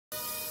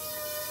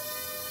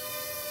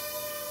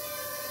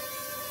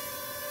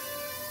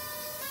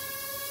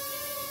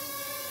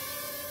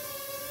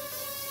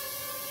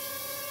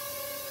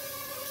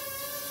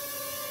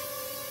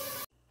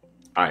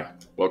Hi,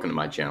 welcome to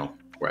my channel,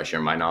 where I share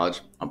my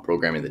knowledge on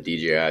programming the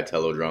DJI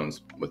Tello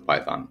drones with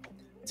Python.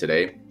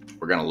 Today,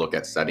 we're going to look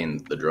at setting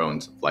the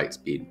drone's flight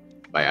speed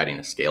by adding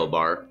a scale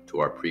bar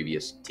to our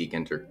previous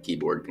Tkinter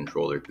keyboard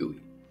controller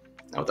GUI.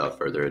 Now, without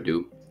further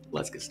ado,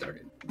 let's get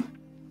started.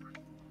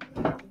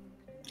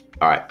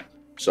 Alright,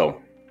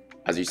 so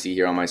as you see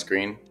here on my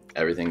screen,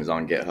 everything is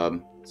on GitHub.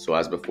 So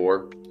as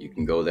before, you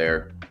can go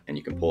there and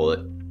you can pull it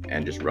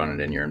and just run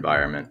it in your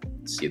environment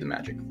and see the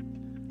magic.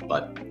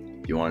 But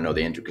if you want to know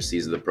the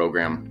intricacies of the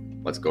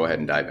program, let's go ahead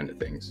and dive into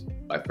things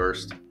by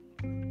first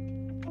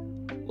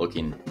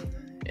looking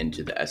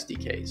into the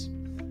SDKs.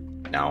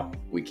 Now,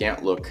 we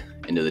can't look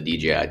into the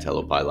DJI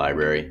TelloPy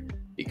library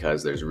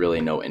because there's really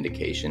no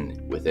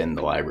indication within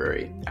the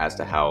library as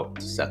to how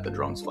to set the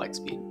drone's flight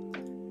speed.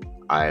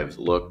 I've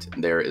looked,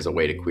 there is a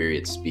way to query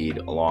its speed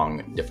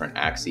along different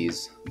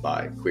axes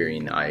by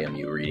querying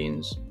IMU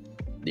readings,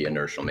 the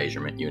inertial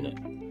measurement unit.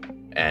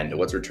 And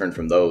what's returned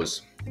from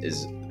those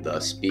is the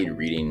speed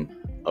reading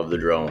of the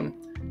drone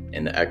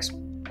in the X,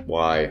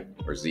 Y,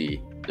 or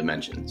Z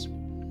dimensions.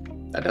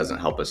 That doesn't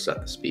help us set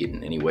the speed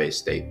in any way,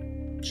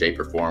 shape,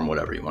 or form,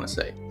 whatever you want to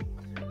say.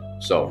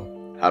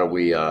 So how do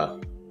we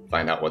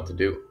find out what to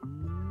do?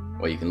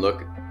 Well, you can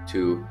look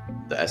to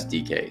the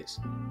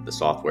SDKs, the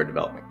software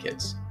development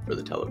kits for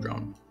the Tello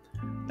drone.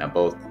 Now,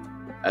 both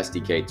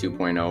SDK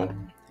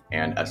 2.0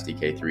 and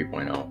SDK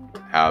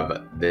 3.0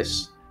 have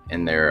this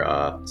in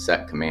their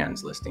set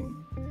commands listing.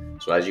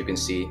 So as you can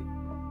see,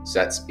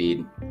 set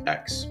speed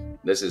X.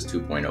 This is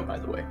 2.0, by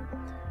the way.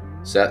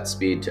 Set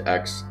speed to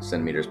X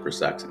centimeters per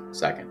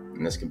second.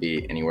 And this can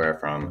be anywhere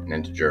from an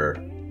integer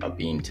of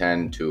being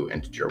 10 to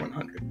integer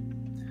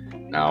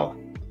 100. Now,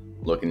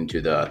 looking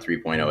into the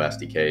 3.0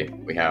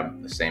 SDK, we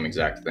have the same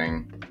exact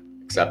thing,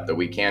 except that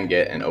we can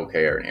get an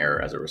OK or an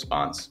error as a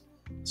response.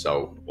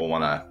 So we'll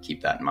want to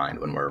keep that in mind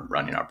when we're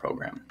running our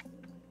program.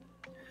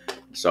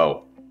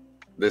 So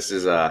this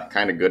is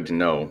kind of good to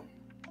know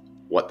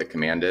what the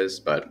command is,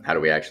 but how do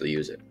we actually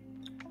use it?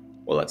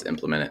 Well, let's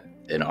implement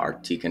it in our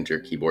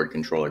Tkinter keyboard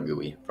controller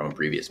GUI from a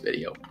previous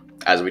video,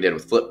 as we did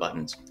with flip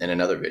buttons in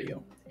another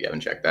video. If you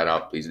haven't checked that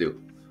out, please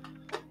do.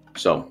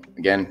 So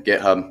again,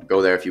 GitHub,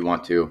 go there if you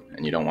want to,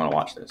 and you don't want to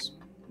watch this.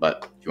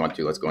 But if you want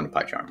to, let's go into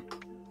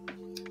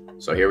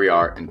PyCharm. So here we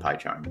are in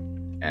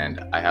PyCharm,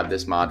 and I have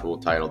this module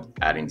titled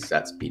Adding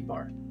Set Speed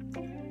Bar.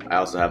 I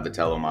also have the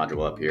Tello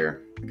module up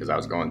here because I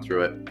was going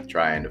through it,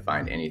 trying to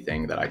find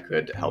anything that I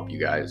could to help you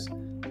guys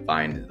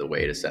find the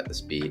way to set the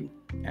speed,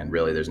 and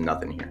really there's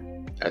nothing here.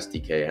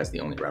 SDK has the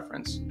only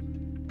reference.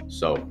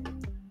 So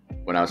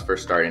when I was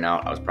first starting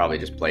out, I was probably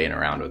just playing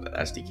around with the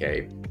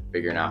SDK,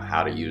 figuring out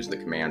how to use the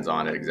commands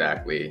on it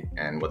exactly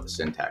and what the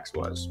syntax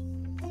was.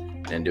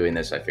 And in doing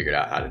this, I figured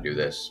out how to do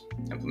this,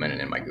 implement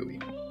it in my GUI.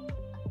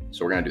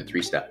 So we're going to do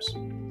 3 steps.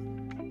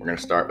 We're going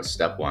to start with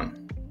step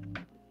 1.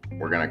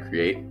 We're going to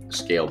create a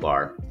scale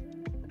bar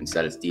and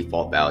set its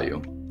default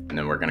value, and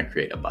then we're going to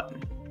create a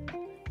button.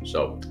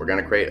 So we're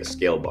going to create a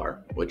scale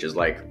bar, which is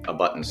like a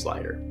button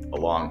slider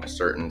along a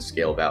certain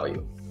scale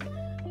value.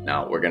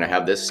 Now we're going to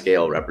have this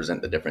scale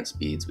represent the different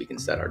speeds we can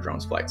set our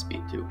drone's flight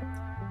speed to.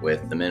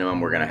 With the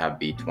minimum, we're going to have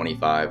be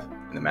 25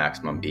 and the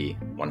maximum be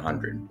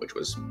 100, which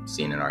was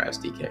seen in our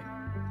SDK.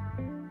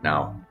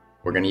 Now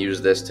we're going to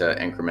use this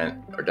to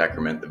increment or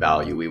decrement the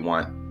value we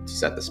want to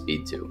set the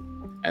speed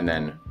to. And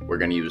then we're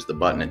going to use the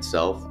button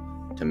itself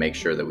to make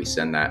sure that we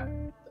send that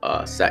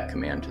set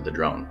command to the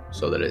drone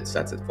so that it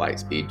sets its flight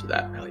speed to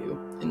that value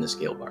in the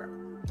scale bar.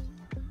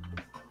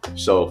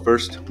 So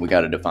first, we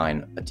got to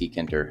define a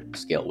Tkinter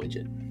scale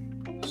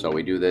widget. So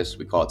we do this,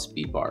 we call it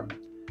speed bar,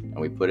 and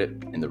we put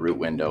it in the root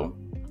window,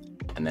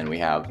 and then we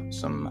have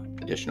some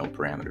additional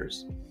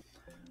parameters.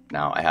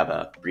 Now I have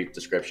a brief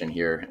description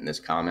here in this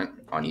comment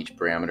on each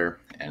parameter,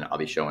 and I'll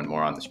be showing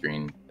more on the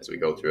screen as we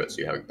go through it so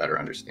you have a better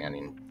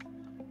understanding.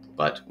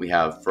 But we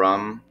have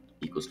from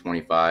equals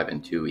 25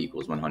 and 2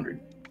 equals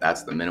 100.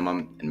 That's the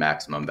minimum and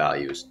maximum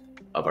values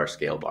of our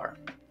scale bar.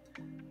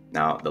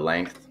 Now the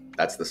length,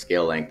 that's the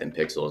scale length in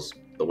pixels,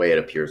 the way it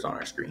appears on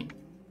our screen.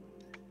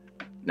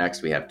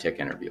 Next we have tick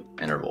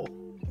interval.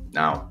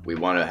 Now we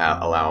want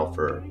to allow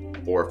for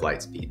 4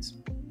 flight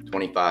speeds,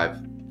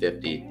 25,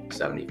 50,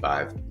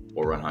 75,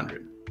 or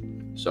 100.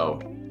 So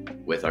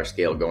with our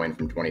scale going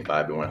from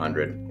 25 to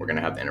 100, we're going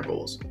to have the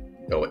intervals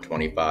go at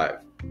 25.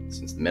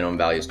 Since the minimum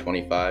value is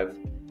 25,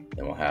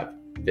 then we'll have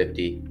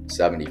 50,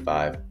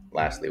 75,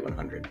 lastly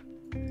 100.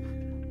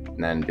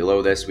 And then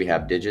below this we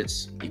have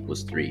digits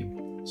equals 3.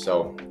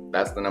 So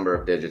that's the number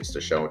of digits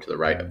to show to the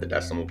right of the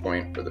decimal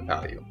point for the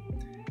value.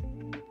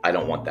 I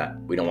don't want that.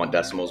 We don't want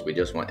decimals, we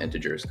just want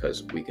integers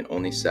because we can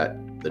only set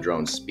the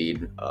drone's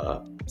speed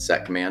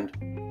set command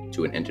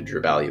to an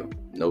integer value.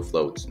 No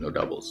floats, no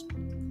doubles.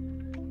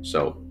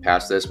 So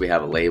past this we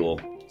have a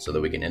label so that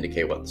we can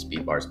indicate what the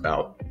speed bar is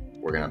about.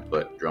 We're going to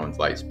put drone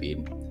flight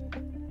speed.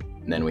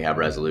 And then we have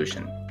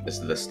resolution. This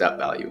is the step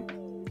value.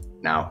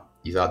 Now,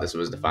 you thought this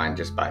was defined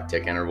just by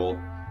tick interval?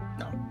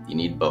 No, you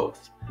need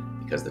both,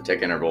 because the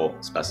tick interval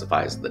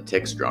specifies the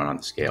ticks drawn on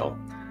the scale,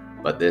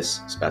 but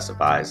this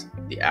specifies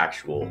the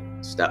actual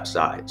step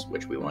size,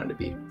 which we wanted to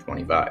be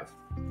 25.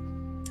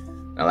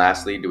 Now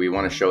lastly, do we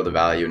want to show the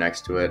value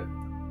next to it?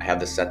 I have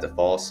this set to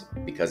false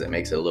because it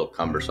makes it a little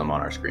cumbersome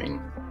on our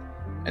screen.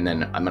 And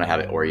then I'm going to have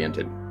it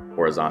oriented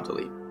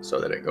horizontally so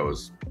that it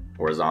goes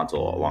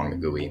horizontal along the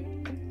GUI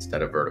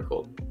instead of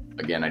vertical.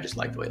 Again, I just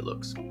like the way it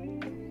looks.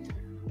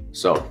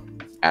 So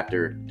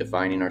after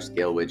defining our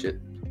scale widget,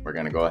 we're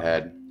going to go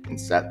ahead and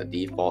set the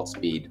default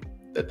speed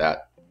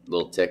that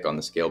little tick on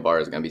the scale bar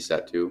is going to be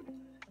set to.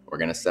 We're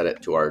going to set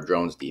it to our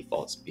drone's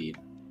default speed,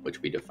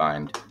 which we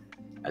defined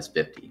as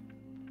 50.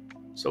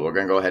 So we're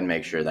going to go ahead and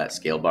make sure that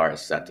scale bar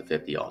is set to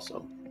 50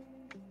 also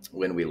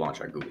when we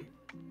launch our GUI.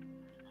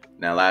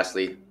 Now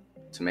lastly,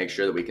 to make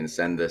sure that we can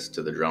send this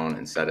to the drone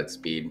and set its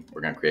speed,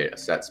 we're going to create a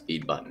set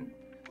speed button.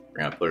 We're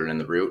going to put it in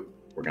the root.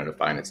 We're going to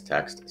define its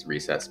text as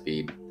reset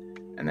speed.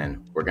 And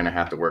then we're going to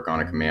have to work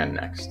on a command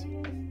next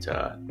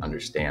to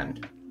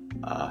understand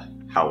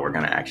how we're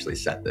going to actually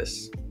set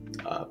this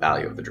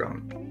value of the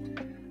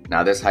drone.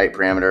 Now this height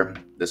parameter,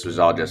 this was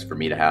all just for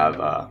me to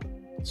have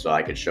so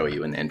I could show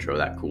you in the intro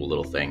that cool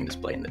little thing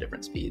displaying the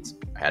different speeds.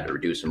 I had to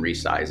reduce some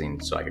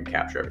resizing so I could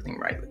capture everything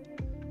rightly.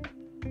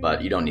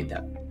 But you don't need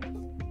that.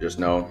 Just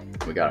know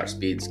we got our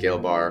speed scale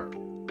bar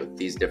with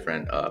these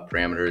different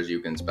parameters you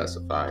can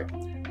specify.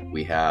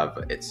 We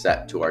have it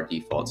set to our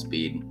default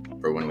speed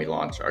for when we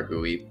launch our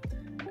GUI,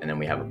 and then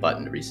we have a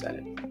button to reset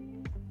it.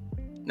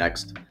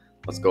 Next,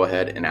 let's go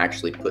ahead and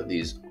actually put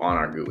these on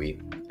our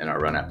GUI in our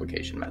run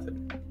application method.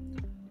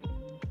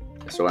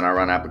 So in our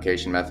run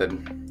application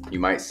method, you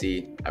might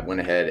see I went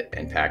ahead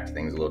and packed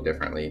things a little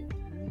differently.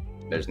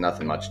 There's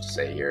nothing much to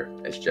say here.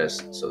 It's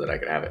just so that I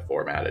could have it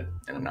formatted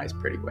in a nice,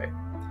 pretty way.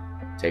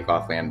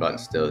 Takeoff land button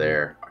still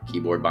there, our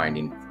keyboard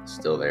binding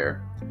still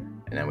there,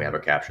 and then we have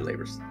our capture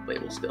label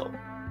still.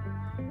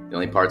 The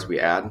only parts we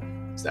add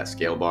is that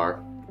scale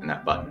bar and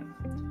that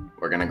button.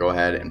 We're going to go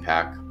ahead and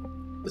pack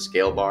the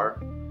scale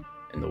bar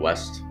in the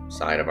west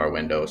side of our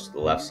windows to the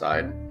left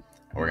side, and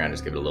we're going to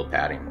just give it a little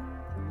padding.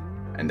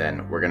 And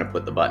then we're going to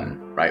put the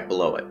button right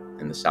below it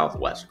in the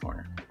southwest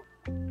corner.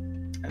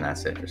 And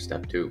that's it for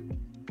step 2.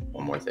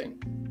 One more thing,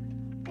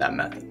 that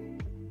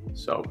method.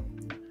 So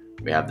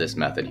we have this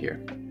method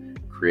here.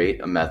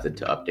 Create a method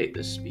to update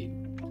this speed.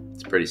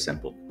 It's pretty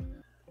simple.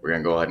 We're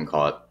going to go ahead and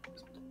call it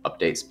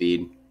update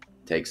speed.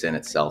 It takes in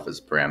itself as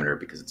a parameter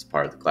because it's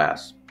part of the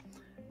class.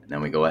 And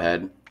then we go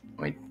ahead and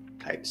we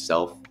type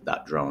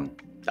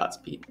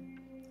self.drone.speed.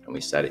 And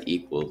we set it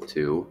equal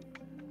to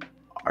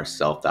our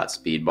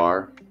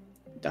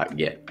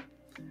self.speedbar.get.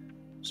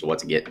 So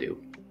what's get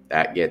do?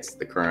 That gets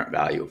the current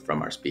value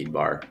from our speed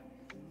bar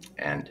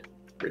and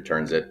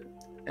returns it,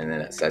 and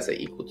then it sets it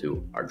equal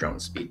to our drone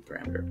speed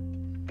parameter.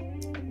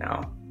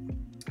 Now,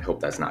 I hope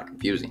that's not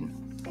confusing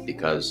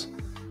because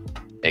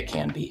it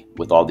can be.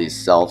 With all these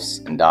selfs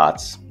and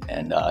dots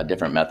and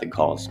different method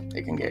calls,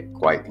 it can get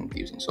quite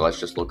confusing. So let's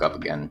just look up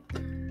again.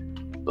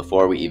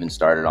 Before we even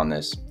started on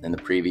this, in the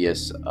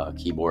previous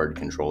keyboard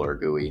controller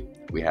GUI,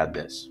 we had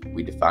this.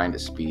 We defined a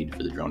speed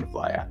for the drone to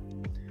fly at.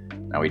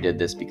 Now we did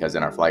this because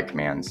in our flight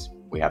commands,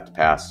 we have to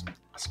pass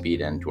a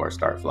speed in to our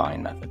start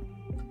flying method.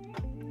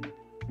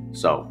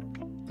 So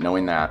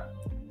knowing that,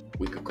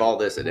 we could call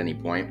this at any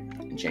point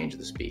and change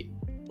the speed,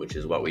 which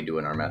is what we do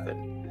in our method.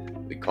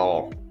 We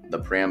call the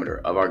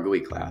parameter of our GUI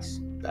class,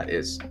 that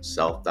is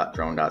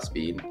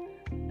self.drone.speed,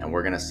 and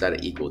we're going to set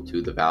it equal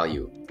to the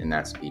value in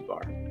that speed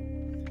bar.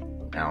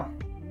 Now,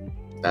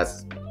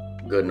 that's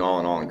good and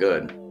all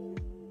good,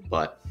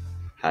 but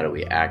how do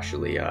we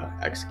actually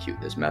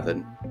execute this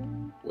method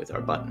with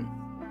our button?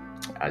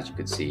 As you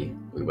can see,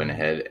 we went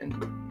ahead and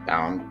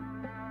bound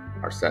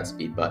our set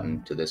speed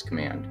button to this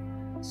command,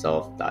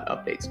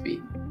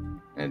 self.updateSpeed,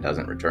 and it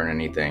doesn't return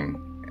anything,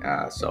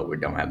 so we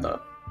don't have the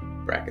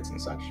brackets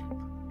and such.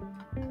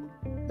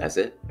 That's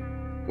it.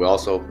 We'll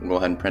also go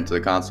ahead and print to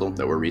the console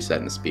that we're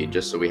resetting the speed,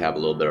 just so we have a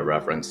little bit of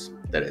reference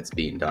that it's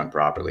being done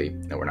properly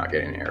and we're not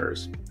getting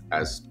errors,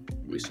 as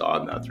we saw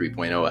in the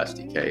 3.0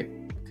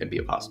 SDK could be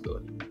a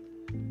possibility.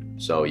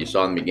 So you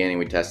saw in the beginning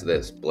we tested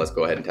this, but let's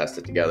go ahead and test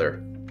it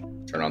together.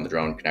 Turn on the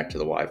drone, connect to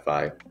the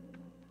Wi-Fi,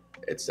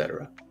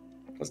 etc.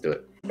 Let's do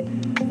it.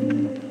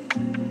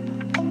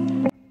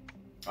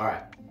 All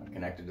right, I'm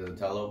connected to the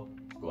tello.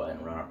 Let's go ahead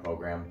and run our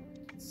program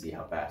and see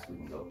how fast we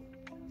can go.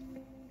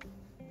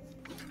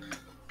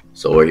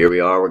 So here we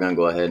are. We're gonna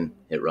go ahead and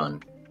hit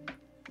run.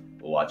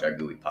 We'll watch our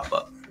GUI pop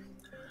up.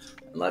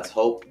 And let's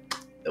hope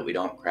that we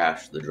don't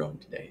crash the drone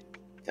today,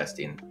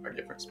 testing our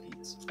different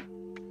speeds.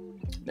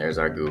 There's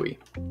our GUI.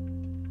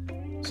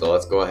 So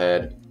let's go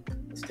ahead,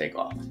 let's take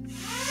off.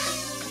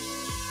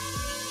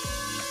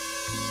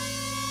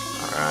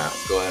 All right,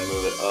 let's go ahead and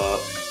move it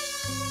up,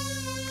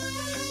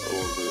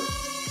 over,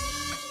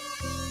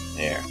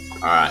 there.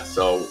 All right,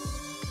 so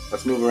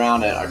let's move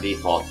around at our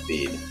default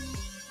speed.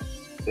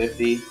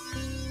 50.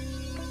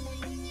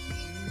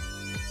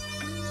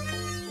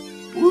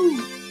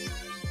 Woo!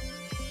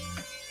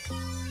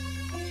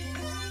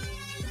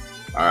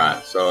 All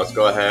right, so let's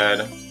go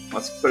ahead.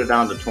 Let's put it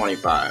down to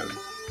 25.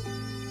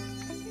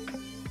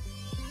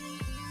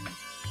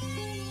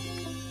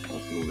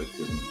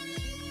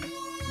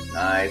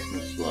 Nice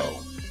and slow.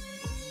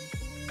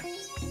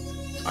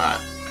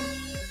 Alright,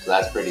 so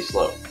that's pretty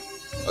slow.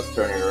 Let's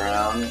turn it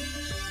around.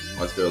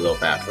 Let's do a little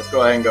fast. Let's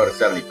go ahead and go to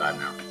 75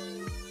 now.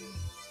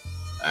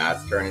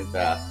 That's turning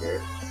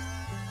faster.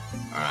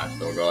 Alright,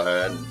 so we'll go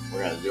ahead and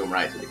we're going to zoom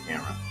right to the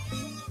camera.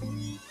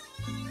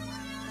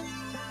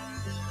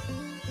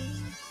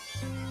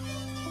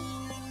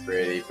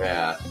 Pretty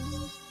fast.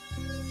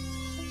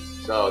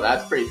 So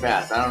that's pretty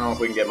fast. I don't know if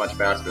we can get much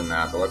faster than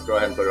that, but let's go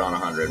ahead and put it on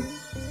 100.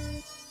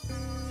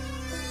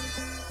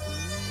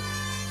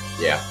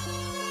 Yeah,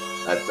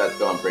 that's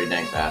going pretty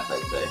dang fast,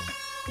 I'd say.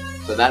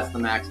 So that's the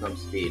maximum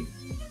speed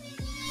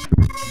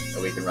that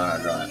we can run our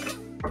drawing.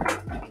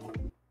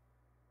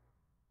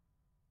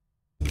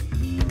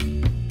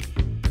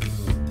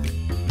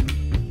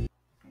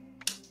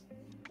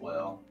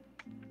 Well,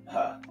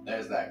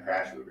 there's that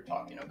crash we were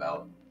talking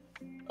about.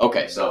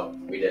 Okay, so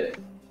we did it.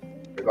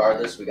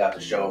 Regardless, we got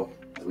to show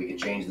that we could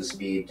change the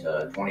speed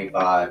to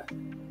 25,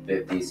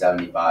 50,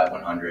 75,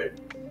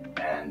 100,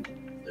 and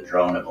the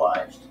drone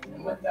obliged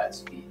and went that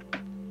speed.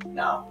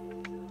 Now,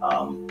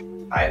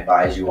 I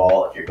advise you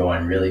all, if you're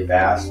going really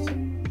fast,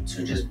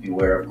 to just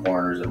beware of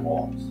corners and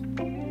walls,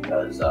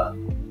 because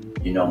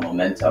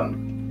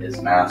momentum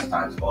is mass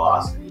times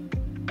velocity,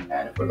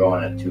 and if we're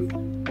going at too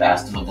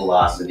fast of a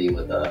velocity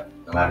with no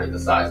matter the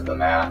size of the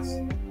mass,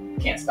 you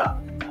can't stop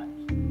it in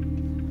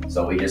time.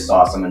 So we just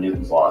saw some of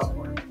Newton's laws at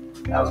work.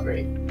 That was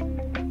great.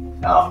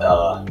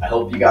 Now, I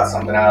hope you got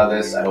something out of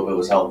this. I hope it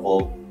was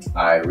helpful.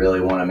 I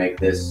really want to make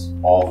this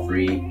all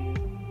free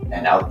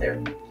and out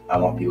there. I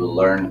want people to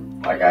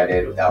learn like I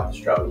did without the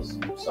struggles.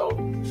 So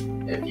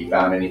if you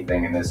found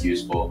anything in this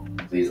useful,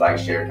 please like,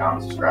 share,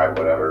 comment, subscribe,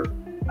 whatever.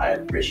 I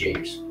appreciate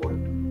your support.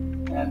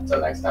 And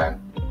until next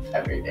time,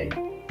 have a great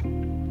day.